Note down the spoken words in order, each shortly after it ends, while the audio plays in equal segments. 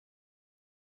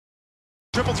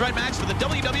Triple threat match for the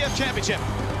WWF Championship.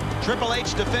 Triple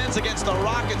H defends against The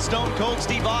Rock and Stone Cold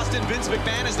Steve Austin. Vince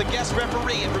McMahon is the guest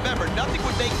referee. And remember, nothing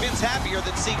would make Vince happier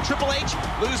than seeing Triple H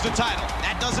lose the title.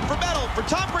 That does it for Metal. For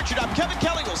Tom Pritchard, I'm Kevin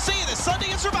Kelly. We'll see you this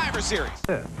Sunday in Survivor Series.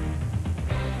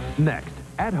 Next,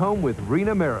 at home with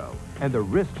Rena Mero and the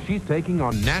risk she's taking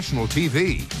on national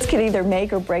TV. This could either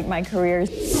make or break my career.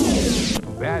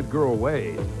 Bad girl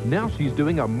ways. Now she's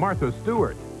doing a Martha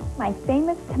Stewart. My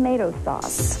famous tomato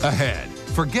sauce. Ahead,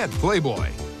 forget Playboy.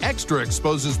 Extra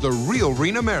exposes the real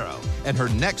Rena Mero and her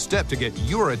next step to get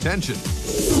your attention.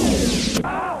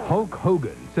 Hulk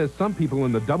Hogan says some people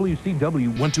in the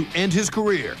WCW want to end his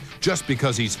career just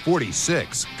because he's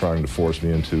 46. Trying to force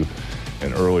me into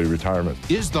an early retirement.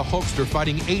 Is the Hulkster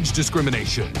fighting age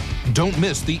discrimination? Don't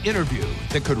miss the interview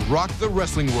that could rock the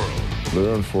wrestling world.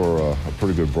 They're in for a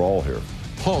pretty good brawl here.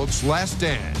 Hulk's Last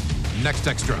Stand. Next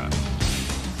Extra.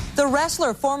 The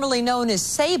wrestler formerly known as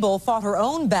Sable fought her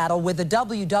own battle with the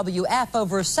WWF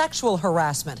over sexual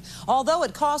harassment. Although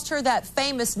it cost her that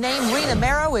famous name, Rena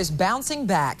Mero is bouncing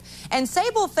back. And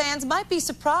Sable fans might be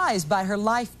surprised by her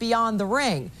life beyond the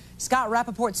ring. Scott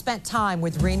Rappaport spent time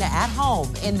with Rena at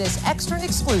home in this extra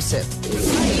exclusive.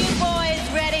 Are you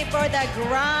boys ready for the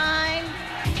grind?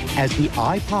 As the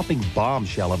eye-popping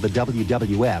bombshell of the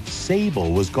WWF,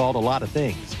 Sable was called a lot of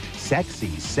things. Sexy,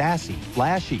 sassy,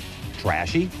 flashy,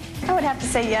 trashy. I would have to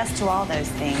say yes to all those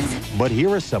things. But here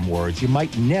are some words you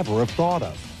might never have thought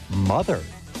of. Mother.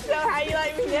 So how you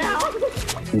like me now?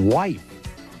 Wife.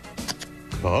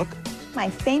 Cook. My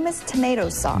famous tomato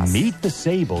sauce. Meet the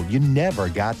Sable you never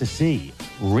got to see.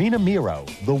 Rena Mero,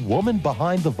 the woman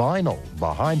behind the vinyl,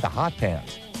 behind the hot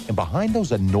pants, and behind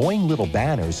those annoying little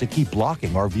banners that keep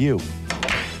blocking our view.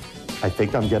 I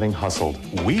think I'm getting hustled.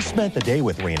 We spent the day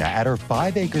with Rena at her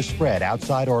 5-acre spread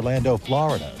outside Orlando,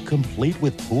 Florida, complete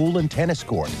with pool and tennis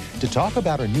court, to talk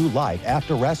about her new life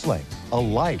after wrestling, a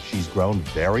life she's grown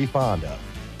very fond of.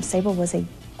 Sable was a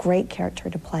great character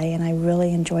to play, and I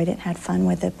really enjoyed it, had fun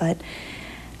with it, but,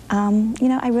 you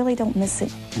know, I really don't miss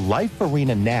it. Life for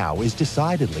Rena now is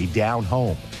decidedly down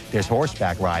home. There's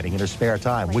horseback riding in her spare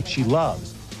time, which she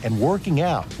loves, and working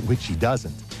out, which she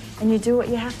doesn't. And you do what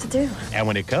you have to do. And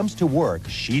when it comes to work,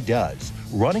 she does.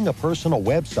 Running a personal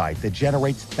website that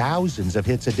generates thousands of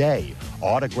hits a day,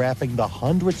 autographing the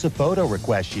hundreds of photo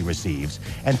requests she receives,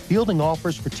 and fielding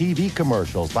offers for TV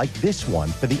commercials like this one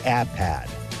for the Ab Pad.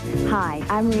 Hi,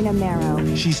 I'm Rena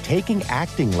Mero. She's taking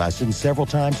acting lessons several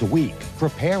times a week,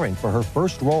 preparing for her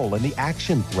first role in the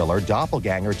action thriller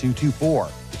Doppelganger 224,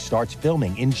 which starts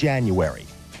filming in January.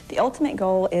 The ultimate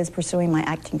goal is pursuing my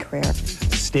acting career.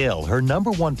 Still, her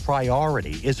 #1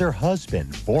 priority is her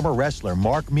husband, former wrestler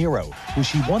Marc Mero, who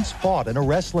she once fought in a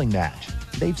wrestling match.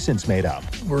 They've since made up.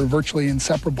 We're virtually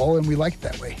inseparable, and we like it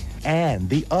that way. And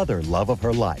the other love of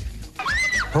her life.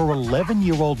 Her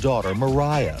 11-year-old daughter,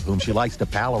 Mariah, whom she likes to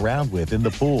pal around with in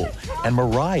the pool. And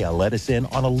Mariah let us in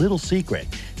on a little secret.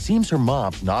 Seems her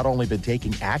mom's not only been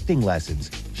taking acting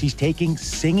lessons, she's taking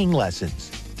singing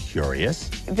lessons. Curious?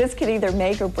 This could either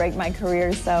make or break my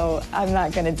career, so I'm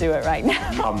not going to do it right now.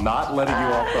 I'm not letting you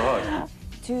off the hook.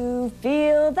 To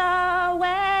feel the way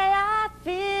I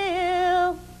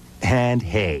feel. And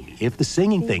hey, if the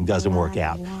singing thing doesn't work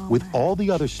out, with all the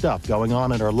other stuff going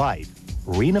on in her life,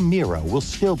 Rena Mero will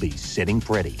still be sitting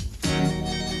pretty.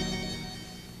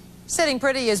 Sitting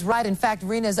pretty is right. In fact,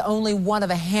 Rena is only one of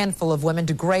a handful of women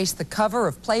to grace the cover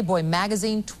of Playboy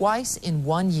magazine twice in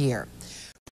 1 year.